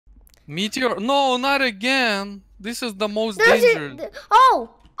Meteor? No, not again. This is the most There's dangerous. it. Oh,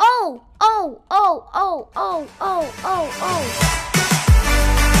 oh, oh, oh, oh, oh, oh, oh, oh.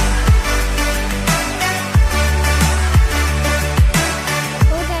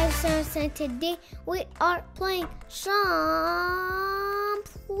 Hello guys, so today we are playing some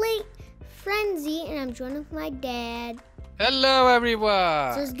Plate Frenzy, and I'm joined with my dad. Hello,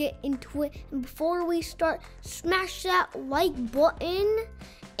 everyone. So let's get into it. And before we start, smash that like button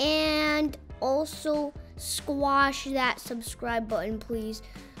and also squash that subscribe button, please.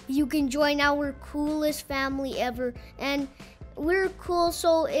 You can join our coolest family ever, and we're cool,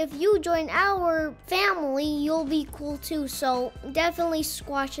 so if you join our family, you'll be cool too. So definitely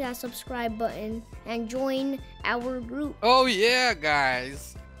squash that subscribe button and join our group. Oh yeah,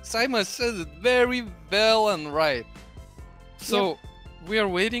 guys. Simon says it very well and right. So we are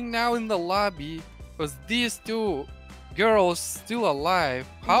waiting now in the lobby because these two girls still alive.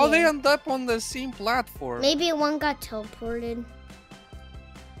 How they end up on the same platform? Maybe one got teleported.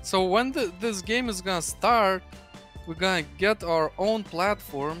 So when this game is gonna start, we're gonna get our own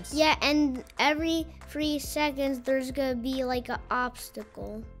platforms. Yeah, and every 3 seconds there's gonna be like an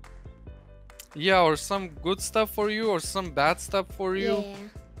obstacle. Yeah, or some good stuff for you or some bad stuff for you. Yeah.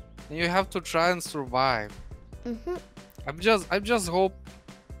 And you have to try and survive. Mhm. I just hope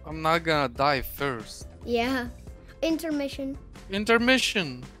I'm not gonna die first. Yeah. Intermission.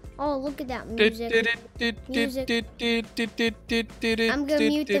 Intermission. Oh, look at that music. I'm gonna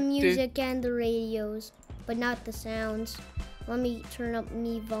mute the music and the radios, but not the sounds. Let me turn up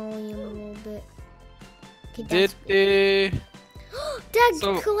me volume a little bit. Okay, Dad,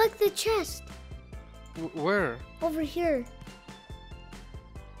 So- collect the chest. Where? Over here.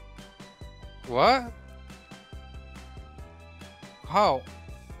 What? How?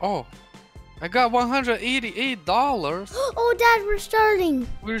 Oh, I got $188. Oh, Dad, we're starting.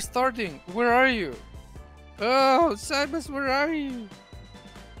 We're starting. Where are you? Oh, Cybus, where are you?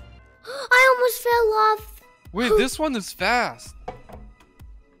 I almost fell off. Wait, this one is fast.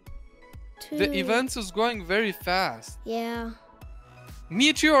 The Two. events is going very fast. Yeah.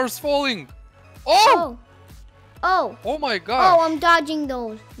 Meteors falling. Oh! Oh. Oh my god. Oh, I'm dodging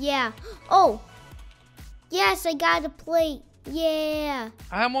those. Yeah. Oh. Yes, I got a plate. Yeah.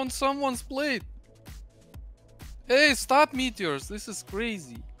 I'm on someone's plate. Hey, stop meteors. This is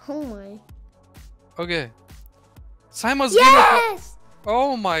crazy. Oh my. Okay. Simon's Yes!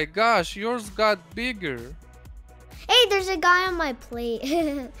 Oh my gosh, yours got bigger. Hey, there's a guy on my plate.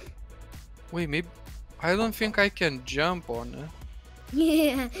 Wait, maybe I don't think I can jump on it.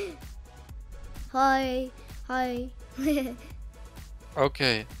 Yeah. Hi. Hi.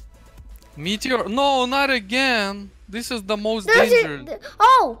 Okay. Meteor. No, not again. This is the most There's dangerous.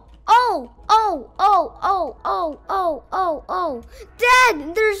 Oh. Oh. Oh. Oh. Oh. Oh. Oh. Oh. Oh.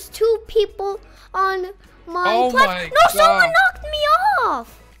 Dad, there's 2 people on my Oh plate. my No, someone God. knocked me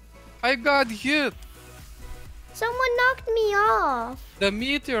off. I got hit. Someone knocked me off. The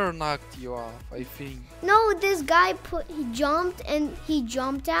meteor knocked you off, I think. No, this guy he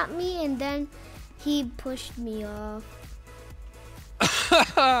jumped at me and then he pushed me off.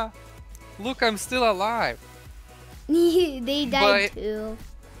 Look, I'm still alive. They died too.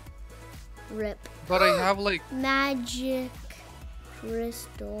 Rip. But I have like Magic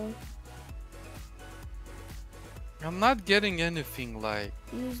crystal. I'm not getting anything like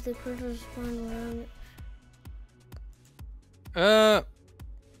Use the crystal spawn around it.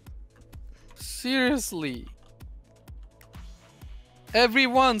 Seriously.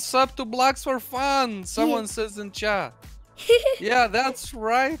 Everyone, sub to Blocks for Fun. Someone says in chat. Yeah, that's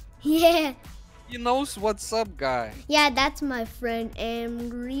right. Yeah. He knows what's up, guy. Yeah, that's my friend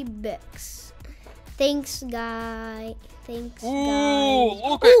Angry Bex. Thanks, guy. Thanks, Ooh, guys.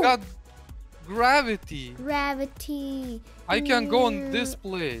 look, I got gravity. Gravity. I can go on this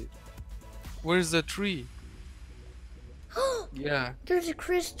plate. Where's the tree? Yeah. There's a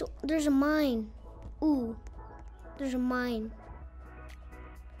crystal. There's a mine. Ooh. There's a mine.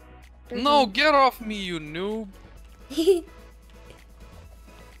 No, get off me, you noob.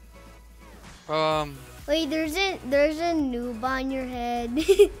 Wait, there's a noob on your head.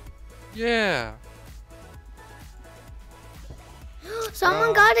 Yeah.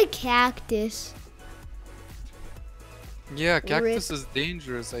 Someone got a cactus. Yeah, cactus is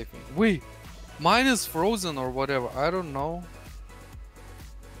dangerous, I think. Wait, mine is frozen or whatever. I don't know.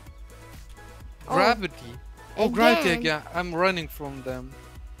 Gravity. Oh, gravity again. I'm running from them.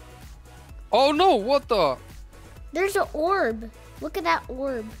 Oh no, what the? There's an orb. Look at that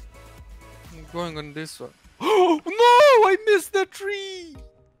orb. I'm going on this one. Oh no, I missed the tree.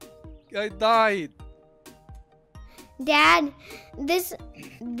 I died. Dad, this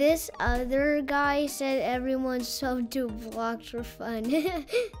this other guy said everyone sub to blocks for fun.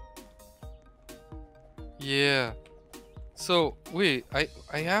 Yeah. So wait,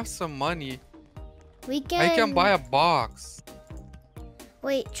 I have some money. We can. I can buy a box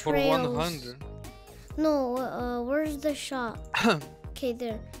Wait, for trails. 100. No, where's the shop? Okay,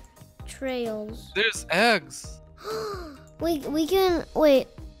 there. Trails. There's eggs. we can wait.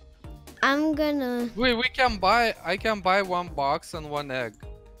 I'm gonna. Wait, we can buy. I can buy one box and one egg.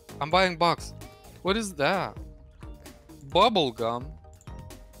 I'm buying box. What is that? Bubble gum.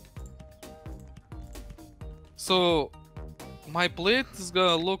 So my plate is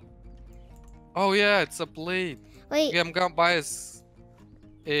gonna look. Oh yeah, it's a plate. Wait, Yeah, I'm gonna buy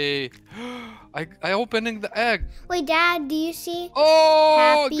a. I opening the egg. wait, Dad. Do you see? Oh,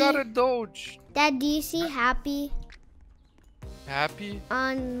 Happy? got a Doge. Dad, do you see happy Happy?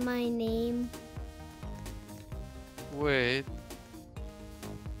 on my name? Wait.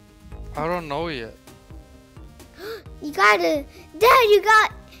 I don't know yet. You gotta, Dad. You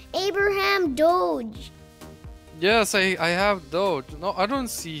got Abraham Doge. Yes, I have Doge. No, I don't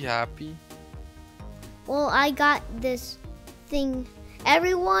see Happy. Well, I got this thing.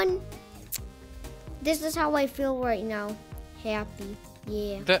 Everyone, this is how I feel right now. Happy.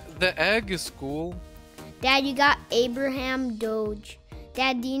 Yeah. The egg is cool. Dad, you got Abraham Doge.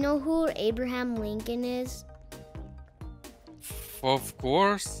 Dad, do you know who Abraham Lincoln is? Of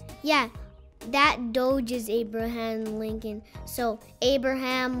course. Yeah, that Doge is Abraham Lincoln. So,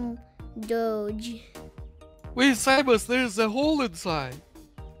 Abraham Doge. Wait, Cybus, there's a hole inside.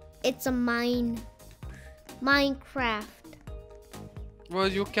 It's a Minecraft. Well,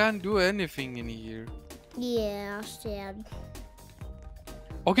 you can't do anything in here. Yeah, sad.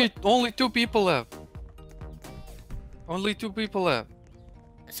 Okay, only 2 people left. Only 2 people left.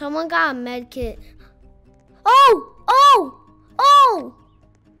 Someone got a med kit. Oh! Oh! Oh!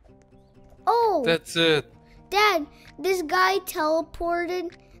 Oh! That's it. Dad, this guy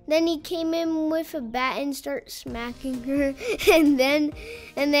teleported. Then he came in with a bat and started smacking her. and then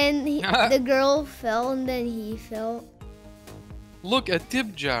the girl fell and then he fell. Look, a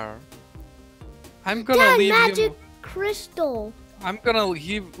tip jar. I'm gonna Dad, leave magic him. crystal. I'm gonna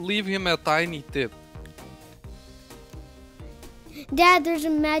leave him a tiny tip. Dad, there's a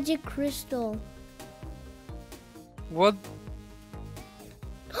magic crystal. What?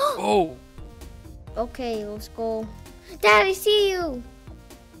 Oh. Okay, let's go. Dad, I see you.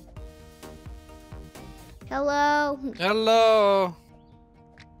 Hello. Hello.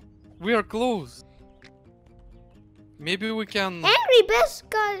 We are close. Maybe we can. Angry Best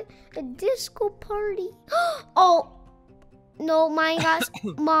got a disco party. Oh, no, mine got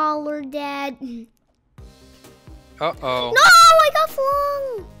smaller, Dad. Uh-oh. No, I got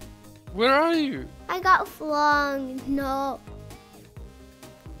flung. Where are you? I got flung. No.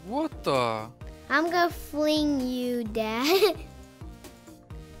 What the? I'm gonna fling you, Dad.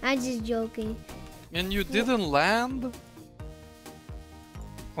 I'm just joking. And you didn't land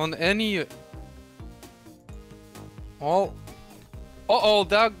on any. Oh. Uh-oh,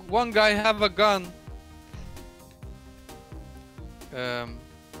 that one guy have a gun.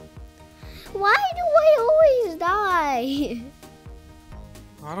 Why do I always die?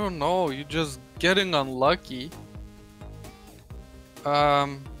 I don't know. You're just getting unlucky.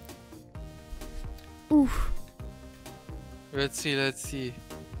 Oof. Let's see.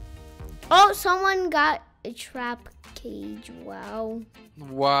 Oh, someone got a trap cage. Wow.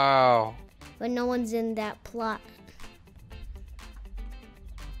 Wow. But no one's in that plot.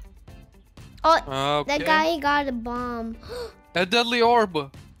 Oh, Okay. that guy got a bomb. A deadly orb.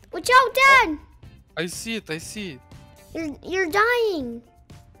 Watch out, Dad! I see it. You're dying.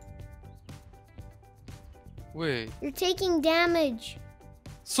 Wait. You're taking damage.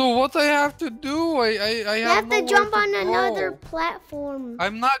 So what I have to do? I You have to nowhere jump to on go. another platform.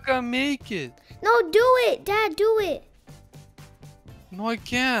 I'm not gonna make it. No, do it, Dad. Do it. No, I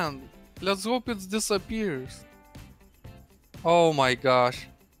can't. Let's hope it disappears. Oh my gosh.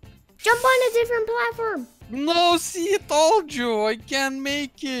 Jump on a different platform. No, see, I told you. I can't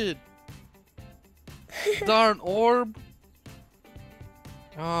make it. Darn orb.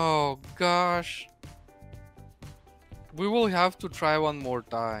 Oh gosh. We will have to try one more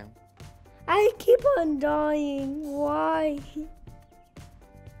time. I keep on dying. Why?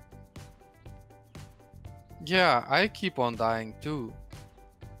 Yeah, I keep on dying too.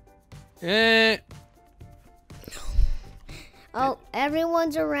 Eh. Oh,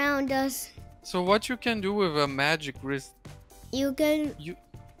 everyone's around us. So what you can do with a magic wrist You can.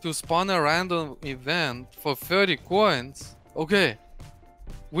 to spawn a random event for 30 coins? Okay.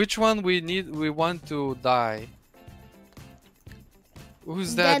 Which one we want to die?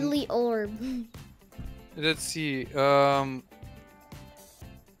 Who's that? Deadly orb. Let's see.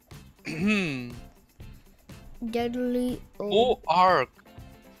 Deadly orb. Mo arc.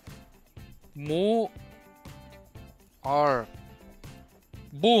 Mo arc.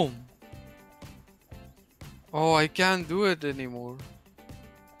 Boom. Oh, I can't do it anymore.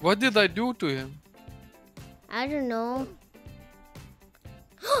 What did I do to him? I don't know.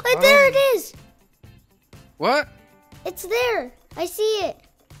 Oh, there it is! What? It's there. I see it.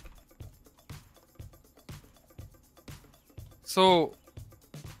 So,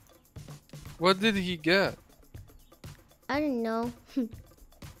 what did he get? I don't know.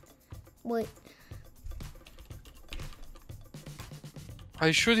 Wait.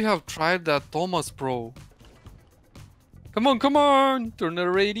 I should have tried that Thomas Pro. Come on, come on! Turn the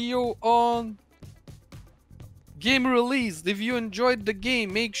radio on. Game released. If you enjoyed the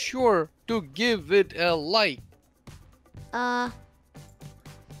game, make sure to give it a like. I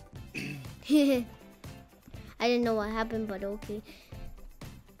didn't know what happened, but okay.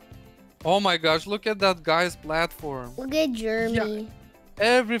 Oh my gosh, look at that guy's platform. Look at Jeremy. Yeah,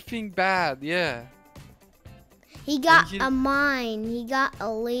 everything bad, yeah. He got a mine. He got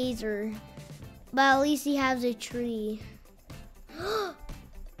a laser. But at least he has a tree.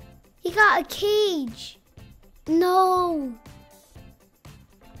 He got a cage. No.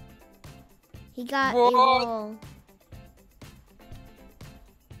 He got a wall.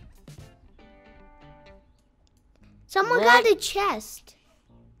 Someone got a chest.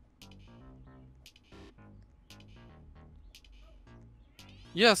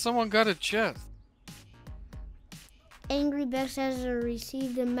 Yeah, someone got a chest. Angry Bex has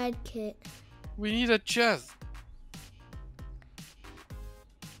received a med kit. We need a chest.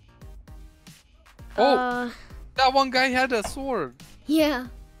 Oh, that one guy had a sword. Yeah.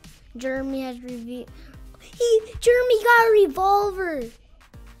 Jeremy has revealed. Jeremy got a revolver.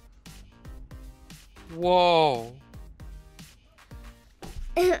 Whoa.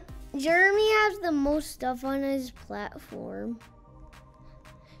 Jeremy has the most stuff on his platform.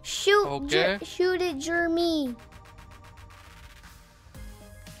 Shoot! Okay. Shoot it, Jeremy.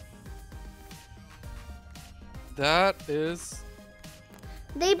 That is.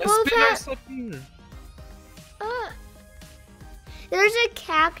 They both have. There's a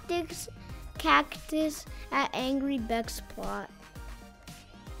cactus at Angry Beck's plot.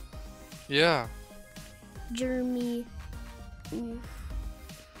 Yeah. Jeremy. Oof.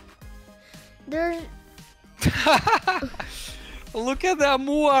 There's. Look at that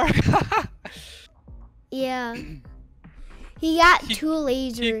Moor. Yeah. He got two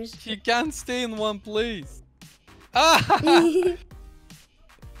lasers. He can't stay in one place.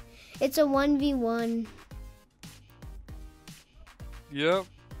 It's a 1v1. Yep.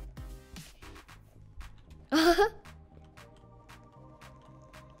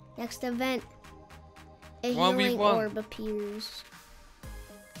 Next event. A 1v1. healing orb appears.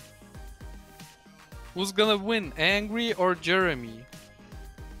 Who's gonna win, Angry or Jeremy?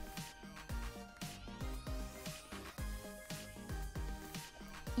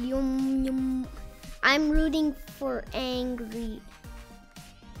 Yum, yum. I'm rooting for Angry.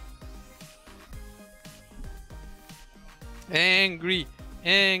 Angry,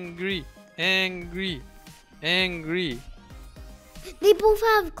 angry, angry, angry. They both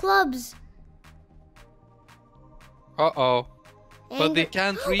have clubs. Uh-oh. But they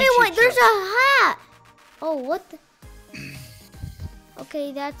can't reach Hey, wait, each there's other. a hat. Oh, what the?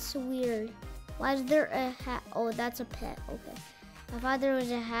 Okay, that's weird. Why is there a hat? Oh, that's a pet. Okay. I thought there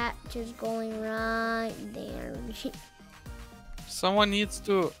was a hat just going right there. Someone needs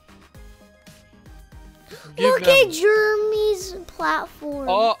to Look at Jeremy's platform.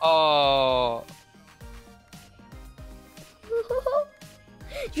 Uh-oh.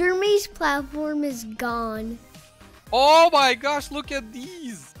 Jeremy's platform is gone. Oh my gosh, look at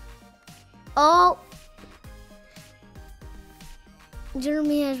these. Oh.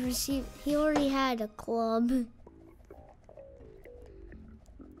 Jeremy has received, he already had a club.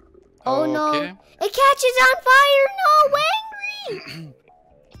 Oh no. It catches on fire. No, Angry.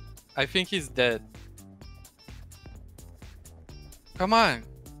 I think he's dead. Come on.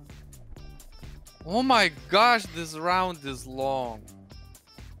 Oh my gosh, this round is long.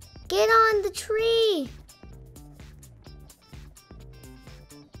 Get on the tree.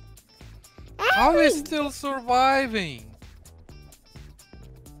 How is still surviving?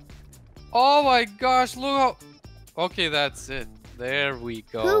 Oh my gosh, look how... Okay, that's it. There we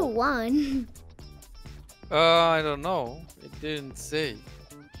go. Who won? I don't know. It didn't say.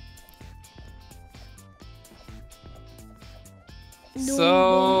 No.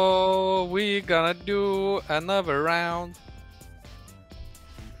 So we're gonna do another round.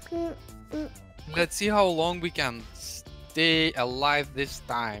 Mm, mm. Let's see how long we can stay alive this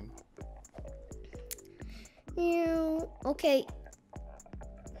time. Okay.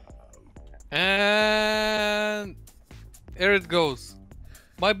 And here it goes.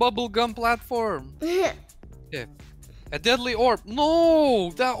 My bubblegum platform. Yeah. A deadly orb.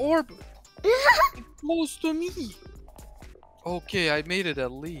 No, that orb close to me. Okay, I made it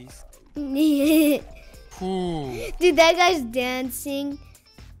at least. Dude, Whew. that guy's dancing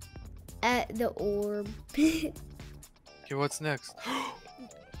at the orb. Okay, what's next?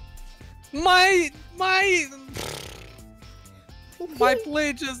 my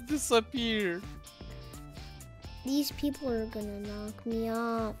plate just disappeared. These people are gonna knock me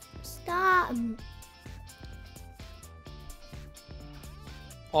off. Stop.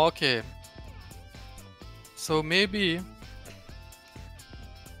 Okay. So maybe.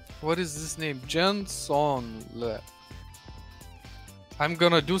 What is this name? Jen Sonle. I'm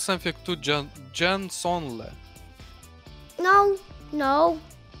gonna do something to Jen Sonle. No, no.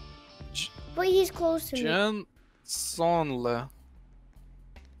 J- But he's close to me. Jen Sonle.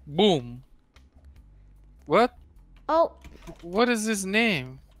 Boom. What? Oh, What is his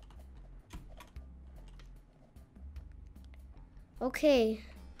name? okay.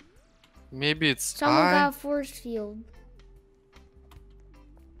 Maybe it's Someone I. got a force field.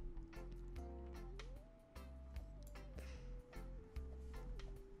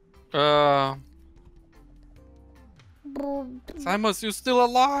 Simus, you still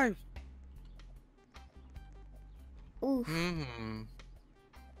alive? Oof.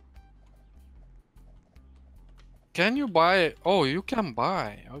 Can you buy it? Oh, you can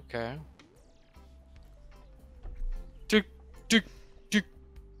buy. Okay. Tick, tick, tick.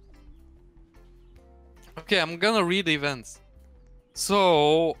 Okay, I'm gonna read the events.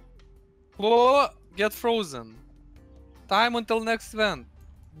 So, get frozen. Time until next event.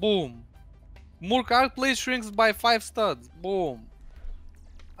 Boom. Moore art play shrinks by 5 studs. Boom.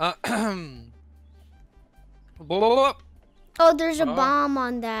 Oh, there's a bomb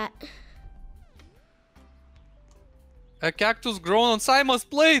on that. A cactus grown on Simon's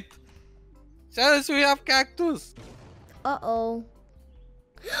plate. Says we have cactus. Uh-oh.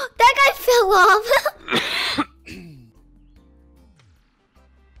 That guy fell off.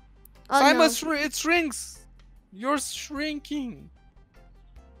 Oh, Simon's no. it shrinks. You're shrinking.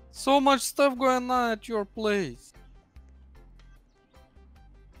 So much stuff going on at your place.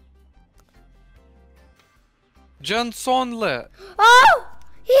 Jansonle. Oh!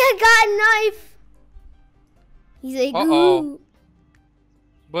 He had got a knife. He's like, ooh.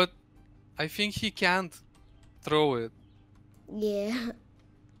 But I think he can't throw it. Yeah.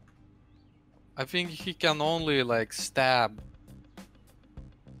 I think he can only like stab.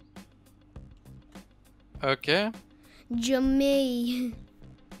 Okay. Jamie.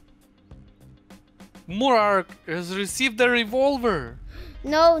 Murak has received a revolver.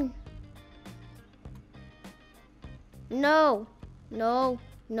 No. No. No.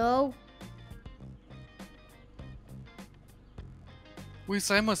 No. Wait,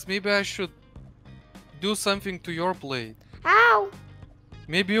 Simus, maybe I should do something to your plate. Ow!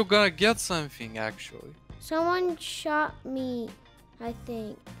 Maybe you're gonna get something actually. Someone shot me, I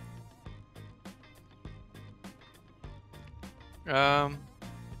think.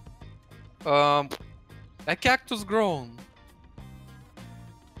 A cactus grown.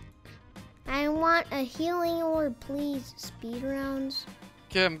 I want a healing orb, please. Speed rounds.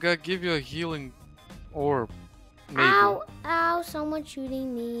 Okay, I'm gonna give you a healing orb. Maybe. Ow! Ow! Someone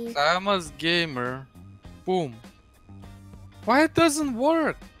shooting me. Simus gamer. Boom. Why it doesn't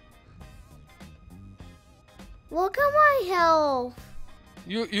work? Look at my health.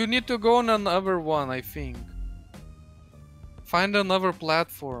 You need to go on another one, I think. Find another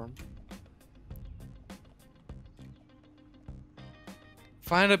platform.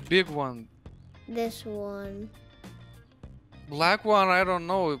 Find a big one. This one. Black one, I don't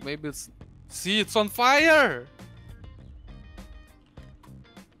know. Maybe it's... See, it's on fire!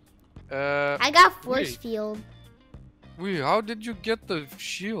 I got force wait. field. Wait, how did you get the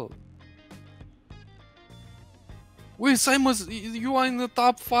shield? Wait, Simus, you are in the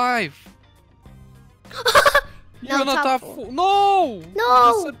top 5. You're No, in the top top 4. 4. No!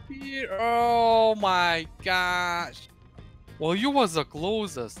 No! Disappear. Oh my gosh. Well, you was the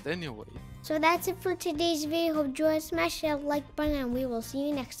closest anyway. So that's it for today's video. Hope you enjoyed. Smash that like button and we will see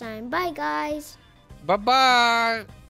you next time. Bye, guys. Bye-bye.